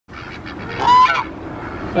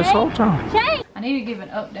This whole time. Shane! I need to give an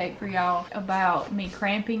update for y'all about me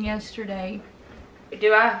cramping yesterday.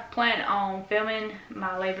 Do I plan on filming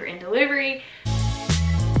my labor and delivery?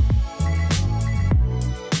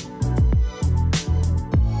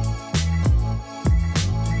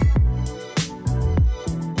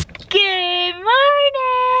 Good morning!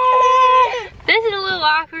 This is a little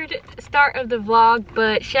awkward start of the vlog,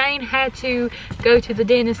 but Shane had to go to the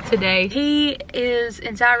dentist today. He is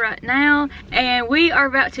inside right now, and we are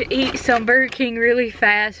about to eat some Burger King really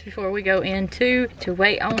fast before we go in to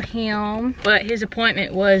wait on him. But his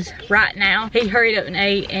appointment was right now. He hurried up and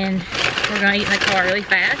ate, and we're gonna eat in the car really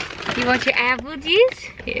fast. You want your apple juice?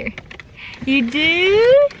 Here. You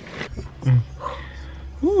do?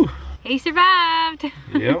 Woo. He survived.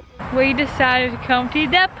 Yep. We decided to come to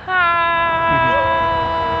the park.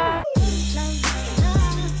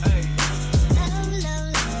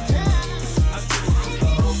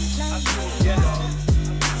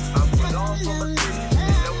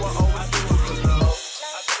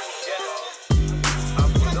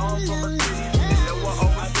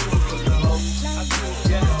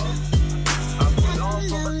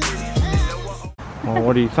 Well,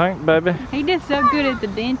 what do you think, baby? He did so good at the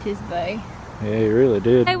dentist, babe. Yeah, he really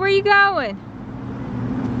did. Hey, where you going?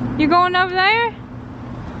 You going over there?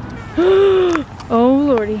 Oh,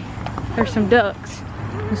 Lordy. There's some ducks.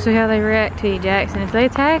 Let's see how they react to you, Jackson. If they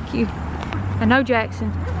attack you. No,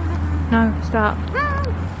 Jackson. No, stop.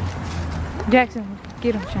 Jackson,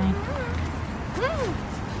 get them, Shane.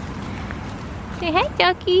 Say, hey,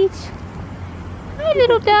 duckies. Hi,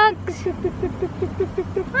 little ducks.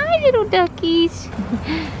 Hi, little duckies.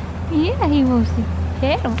 Yeah, he wants to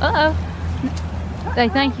pet them. Uh-oh. They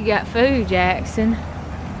think you got food, Jackson.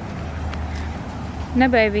 No,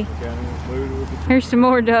 baby. Here's some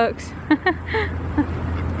more ducks.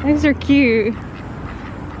 These are cute.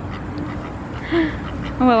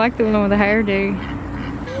 Oh, I like the one with the hairdo.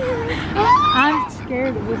 I'm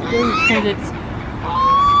scared of this goose because it's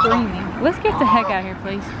screaming. Let's get the heck out of here,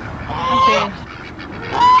 please. I'm serious.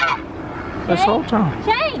 This whole time.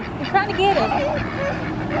 Shane, you're trying to get him.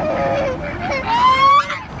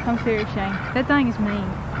 I'm serious, Shane. That thing is mean.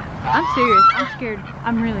 I'm serious. I'm scared.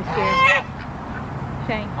 I'm really scared.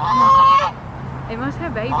 Shane, come on. They must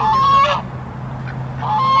have babies or something.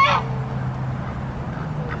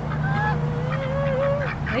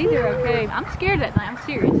 These are okay. I'm scared of that thing. I'm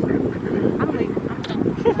serious. I'm leaving. I'm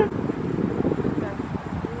coming.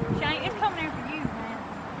 Shane, it's coming here for you, man.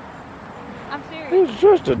 I'm serious. It's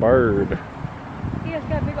just a bird. He has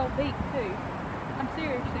got a big old beak, too. I'm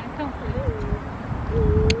serious, Shane. Come for this.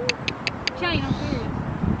 Shane, I'm serious.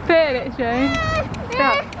 Pet it, Shane.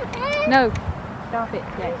 Stop. No. Stop it,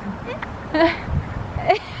 Jackson.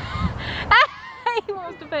 He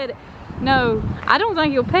wants to pet it. No, I don't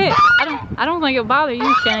think he'll pet. I don't think it'll bother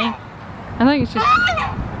you, Shane. I think it's just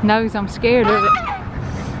knows I'm scared of it.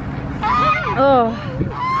 Oh.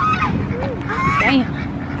 Damn.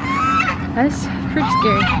 That's pretty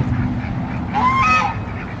scary.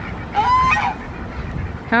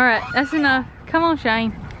 Alright, that's enough. Come on,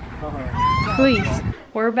 Shane. Please.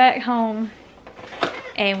 We're back home.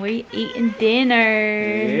 And we eating dinner.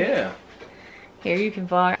 Yeah. Here, you can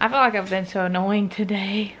vlog. I feel like I've been so annoying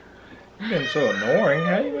today. You've been so annoying.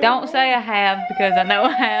 How you been? Don't say I have, because I know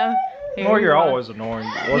I have. Here, Well, you're vlog. always annoying.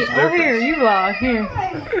 What's the Oh, difference? here, you vlog. Here.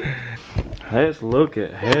 Let's look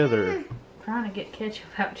at Heather. Trying to get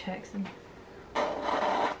ketchup out, Jackson.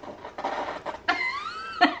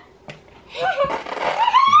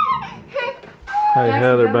 Hey, Jackson,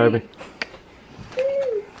 Heather, go baby. eat.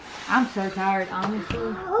 I'm so tired, honestly.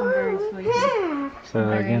 I'm very sleepy. Say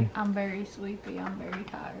that again. I'm very sleepy. I'm very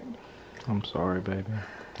tired. I'm sorry, baby.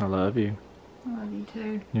 I love you. I love you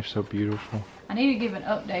too. You're so beautiful. I need to give an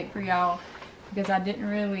update for y'all because I didn't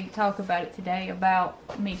really talk about it today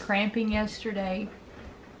about me cramping yesterday.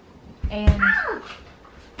 And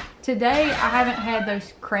today I haven't had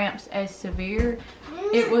those cramps as severe.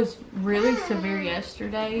 It was really severe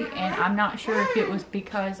yesterday, and I'm not sure if it was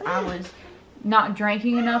because I was not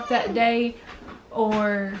drinking enough that day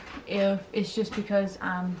or if it's just because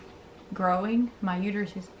I'm growing. My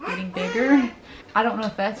uterus is getting bigger. I don't know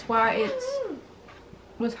if that's why it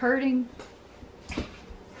was hurting.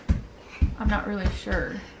 I'm not really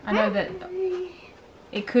sure. I know that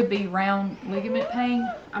it could be round ligament pain.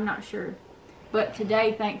 I'm not sure. But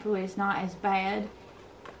today, thankfully, it's not as bad.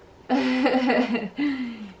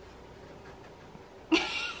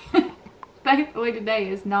 Thankfully, today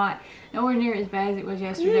is nowhere near as bad as it was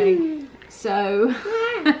yesterday. So,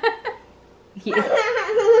 yeah.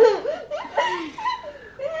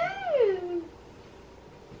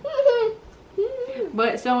 But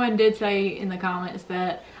But someone did say in the comments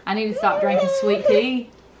that I need to stop drinking sweet tea.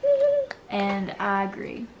 And I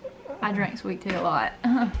agree. I drank sweet tea a lot.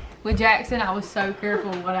 With Jackson, I was so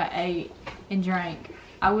careful what I ate and drank.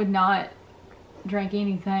 I would not drink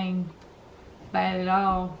anything bad at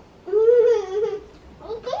all.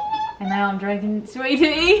 And now I'm drinking sweet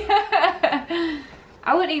tea. I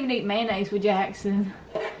wouldn't even eat mayonnaise with Jackson.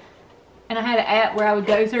 And I had an app where I would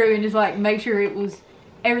go through and just like make sure it was,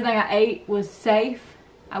 everything I ate was safe.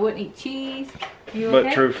 I wouldn't eat cheese. You okay?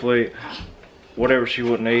 But truthfully, whatever she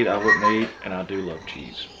wouldn't eat, I wouldn't eat. And I do love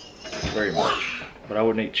cheese. Very much. But I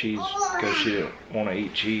wouldn't eat cheese because she didn't want to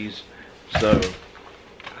eat cheese. So,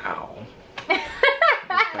 ow.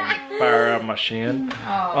 Fire out of my shin.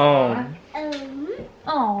 Aww.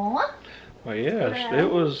 Well, yeah, it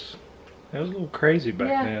was a little crazy back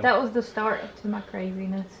then. Yeah, that was the start to my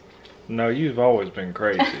craziness. No, you've always been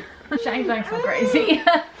crazy. Shane thinks I'm crazy.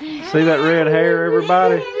 See that red hair,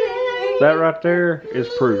 everybody? That right there is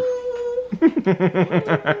proof.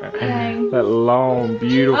 That long,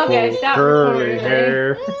 beautiful, curly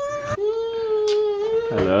hair.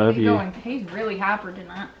 I love you. He's really hyper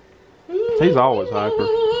tonight. He's always hyper.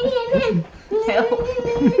 Help.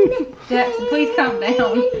 Jackson, please calm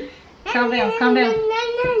down. Calm down, calm down.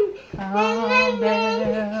 Calm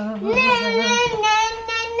down.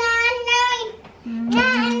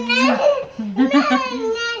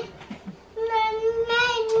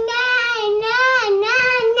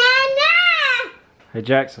 Hey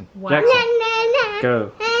Jackson, Wow. Jackson,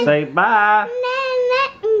 go. Say bye.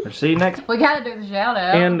 Or see you next. We gotta do the shout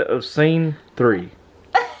out. End of scene 3.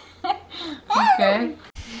 Okay.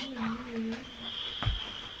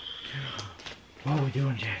 What are we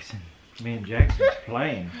doing, Jackson? Me and Jackson's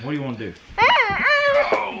playing. What do you want to do?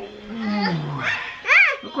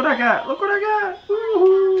 Look what I got. Look what I got.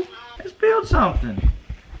 Ooh, let's build something.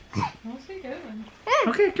 What's he doing?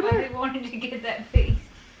 Okay, come here. He wanted to get that piece.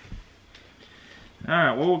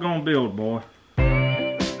 Alright, what we're going to build, boy?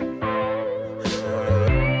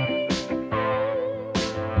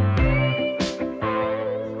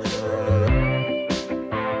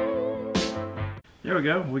 There we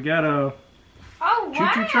go. We got a... Oh,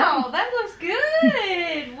 Choo-choo train. wow. That looks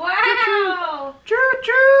good. Wow.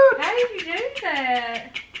 Choo-choo. How did you do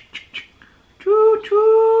that?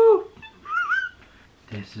 Choo-choo.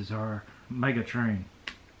 This is our mega train.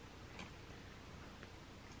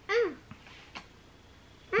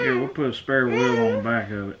 Here, we'll put a spare wheel on the back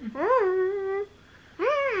of it.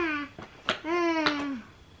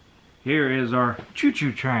 Here is our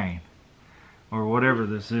choo-choo train. Or whatever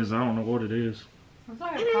this is. I don't know what it is. Looks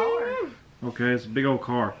like a car. Okay, it's a big old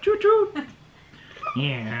car. Choo-choo!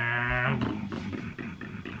 Yeah.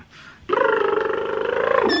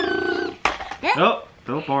 Oh,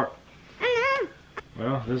 fell apart.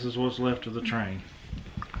 Well, this is what's left of the train.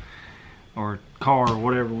 Or car, or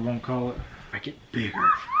whatever we're going to call it. Make it bigger.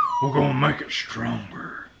 We're going to make it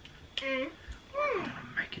stronger. We're going to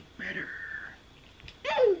make it better.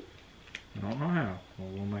 I don't know how. Well,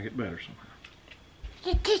 we'll make it better somehow.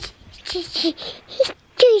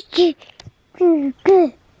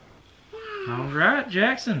 Alright,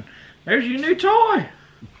 Jackson. There's your new toy.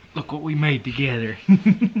 Look what we made together.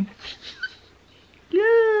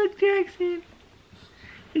 Look, Jackson.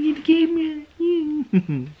 Look at the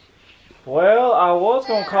camera. Well, I was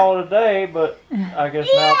going to call it a day, but I guess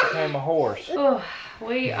now it became a horse. Oh,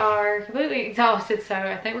 we are completely exhausted, so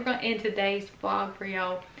I think we're going to end today's vlog for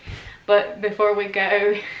y'all. But before we go,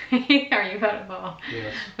 are you about to fall?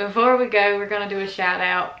 Yes. Before we go, we're going to do a shout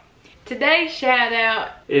out. Today's shout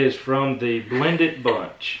out is from the Blended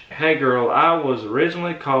Bunch. Hey girl, I was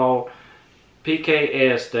originally called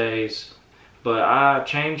PKS Days, but I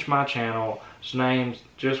changed my channel's name.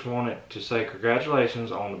 Just wanted to say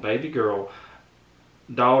congratulations on the baby girl.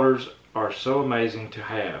 Daughters are so amazing to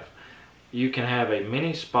have. You can have a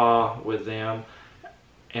mini spa with them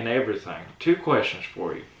and everything. 2 questions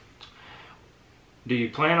for you. Do you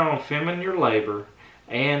plan on filming your labor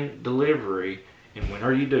and delivery, and when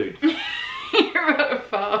are you due? You're about to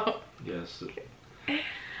fall. Yes.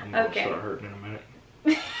 I'm going to start hurting in a minute.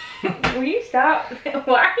 Will you stop?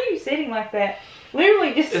 Why are you sitting like that?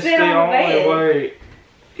 Literally just It's sit the on the only bed. way.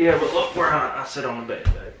 Yeah, but look where I sit on the bed,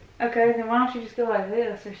 babe. Okay, then why don't you just go like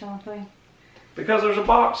this or something? Because there's a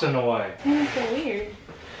box in the way. That's so weird.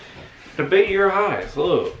 To be your height,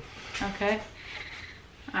 look. Okay.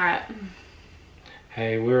 Alright.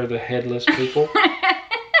 Hey, we're the headless people.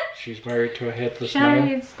 She's married to a headless Shane,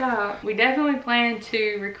 man. stop. We definitely plan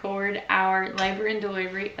to record our labor and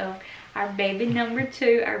delivery of our baby number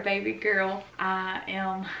 2, our baby girl. I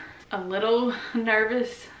am a little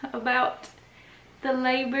nervous about the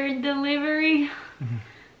labor and delivery.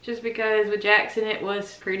 Just because with Jackson it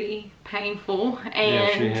was pretty painful, and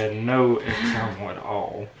yeah, she had no external at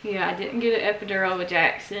all. Yeah, I didn't get an epidural with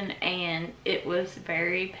Jackson, and it was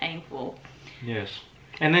very painful. Yes,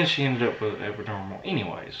 and then she ended up with epidural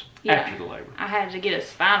anyways, after the labor. I had to get a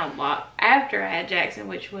spinal block after I had Jackson,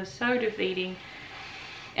 which was so defeating,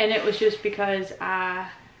 and it was just because I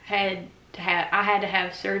had to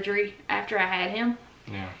have surgery after I had him.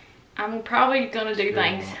 Yeah. I'm probably gonna do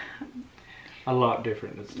things a lot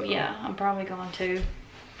different than stuff. Yeah, I'm probably going to.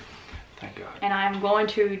 Thank God. And I'm going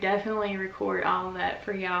to definitely record all of that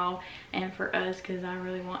for y'all and for us, because I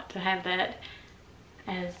really want to have that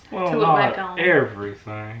as to look back on.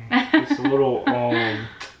 Everything. It's a little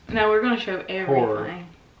No, we're gonna show everything. Horror.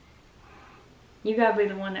 You gotta be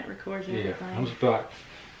the one that records everything. Yeah, I'm just like.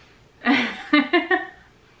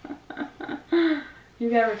 You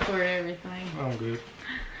gotta record everything. I'm good.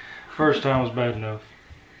 First time was bad enough.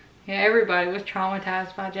 Yeah, everybody was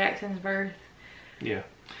traumatized by Jackson's birth. Yeah.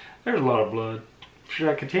 There's a lot of blood. Should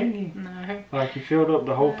I continue? No. Like you filled up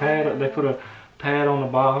the whole pad. They put a pad on the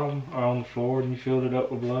bottom or on the floor and you filled it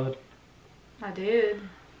up with blood. I did.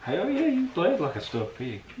 Hell yeah, you bled like a stuffed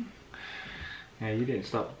pig. Yeah, you didn't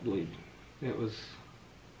stop bleeding. It was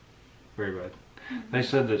very bad. They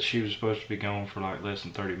said that she was supposed to be gone for like less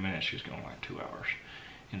than 30 minutes. She was gone like 2 hours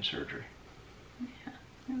in surgery. Yeah,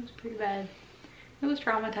 it was pretty bad. It was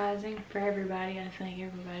traumatizing for everybody. I think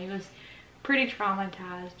everybody was pretty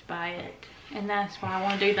traumatized by it. And that's why I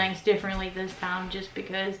want to do things differently this time, just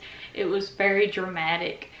because it was very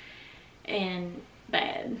dramatic and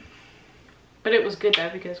bad. But it was good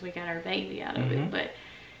though, because we got our baby out of it. But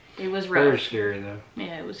it was rough. Very scary though.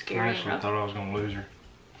 Yeah, it was scary. I actually thought I was going to lose her.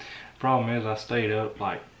 Problem is I stayed up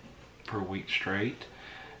like for a week straight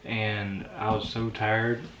and I was so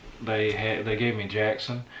tired. They gave me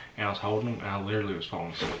Jackson and I was holding him and I literally was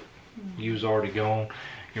falling asleep. You was already gone.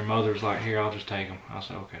 Your mother's like, here, I'll just take him. I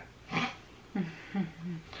said, okay.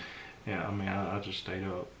 Yeah, I mean, I just stayed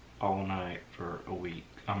up all night for a week.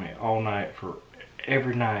 I mean, all night for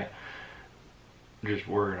every night, just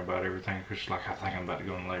worrying about everything. Cause like, I think I'm about to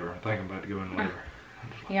go in labor. I think I'm about to go in labor.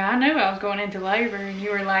 Yeah, I knew I was going into labor, and you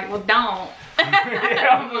were like, well, don't. Yeah,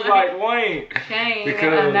 I was like, wait. Shame,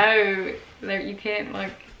 because I know that you can't,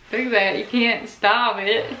 like, do that. You can't stop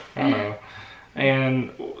it. I know.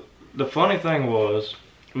 And the funny thing was,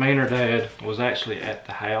 me and her dad was actually at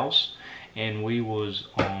the house, and we was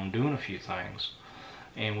doing a few things,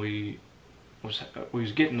 and we was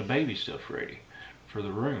getting the baby stuff ready for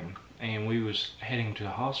the room, and we was heading to the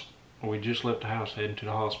hospital. We just left the house heading to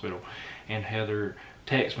the hospital, and Heather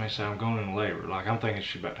texted me saying I'm going into labor. Like, I'm thinking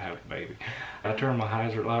she's about to have a baby. I turned my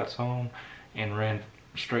hazard lights on and ran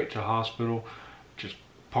straight to the hospital. Just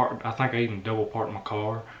parked. I think I even double parked my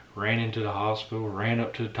car. Ran into the hospital. Ran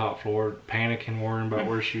up to the top floor, panicking, worrying about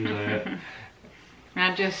where she was at.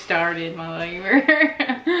 I just started my labor.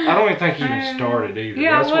 I don't even think you even started either.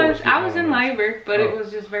 Yeah, That's I was in labor, but it was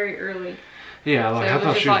just very early. Yeah, like So I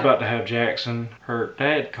thought she was like, about to have Jackson. Her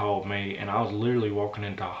dad called me, and I was literally walking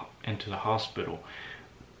into the hospital,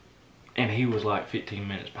 and he was like 15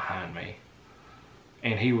 minutes behind me,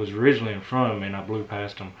 and he was originally in front of me, and I blew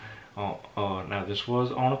past him. Now this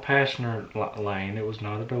was on a passenger lane. It was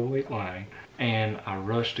not a double-weight lane, and I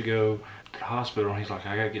rushed to go to the hospital, and he's like,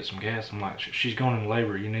 I gotta get some gas. I'm like, she's going in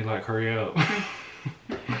labor. You need to like hurry up.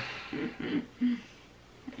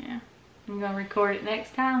 Yeah, you gonna record it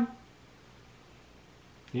next time?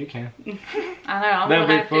 You can. I know. That'd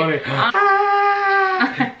be funny.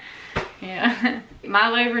 Yeah. My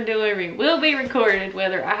labor and delivery will be recorded,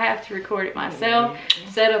 whether I have to record it myself,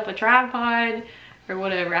 set up a tripod, or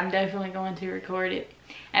whatever. I'm definitely going to record it.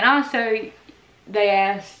 And also, they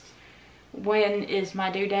asked, when is my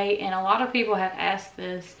due date? And a lot of people have asked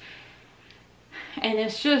this. And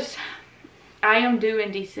it's just, I am due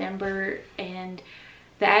in December, and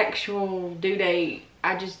the actual due date,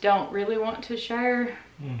 I just don't really want to share.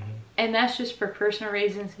 And that's just for personal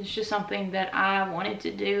reasons. It's just something that I wanted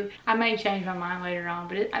to do. I may change my mind later on,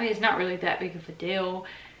 but I mean, it's not really that big of a deal.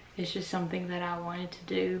 It's just something that I wanted to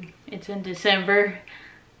do. It's in December.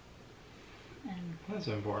 And that's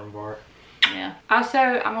an important part. Yeah. Also,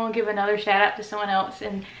 I'm going to give another shout out to someone else,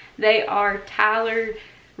 and they are Tyler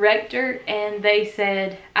Rector, and they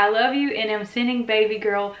said, I love you and am sending baby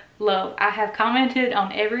girl love. I have commented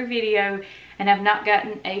on every video and have not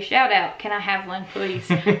gotten a shout out. Can I have one, please?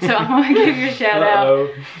 So I'm going to give you a shout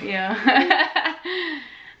out. Yeah.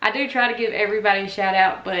 I do try to give everybody a shout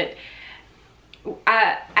out, but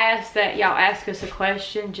I ask that y'all ask us a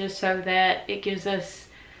question just so that it gives us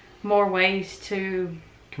more ways to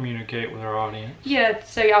communicate with our audience. Yeah,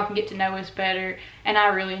 so y'all can get to know us better. And I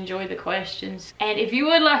really enjoy the questions. And if you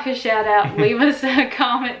would like a shout out, leave us a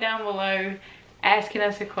comment down below asking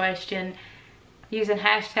us a question using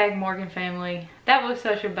hashtag Morgan Family. That was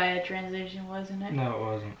such a bad transition, wasn't it? No, it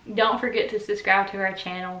wasn't. Don't forget to subscribe to our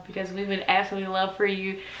channel because we would absolutely love for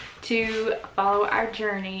you to follow our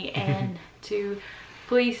journey and to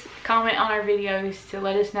please comment on our videos to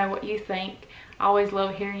let us know what you think. I always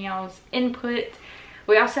love hearing y'all's input.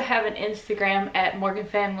 We also have an Instagram at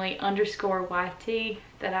morganfamily_YT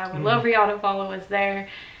that I would love for y'all to follow us there.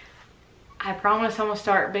 I promise I'm gonna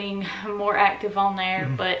start being more active on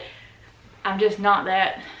there, but I'm just not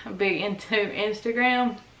that big into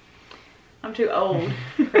Instagram. I'm too old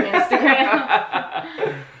for Instagram.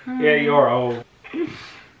 Yeah, you are old.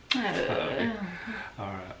 Uh,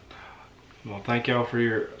 Alright. Well, thank y'all for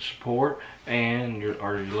your support and your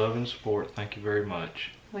love and support. Thank you very much.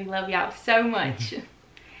 We love y'all so much.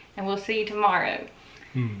 And we'll see you tomorrow.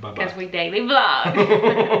 Bye-bye. Because we daily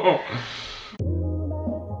vlog.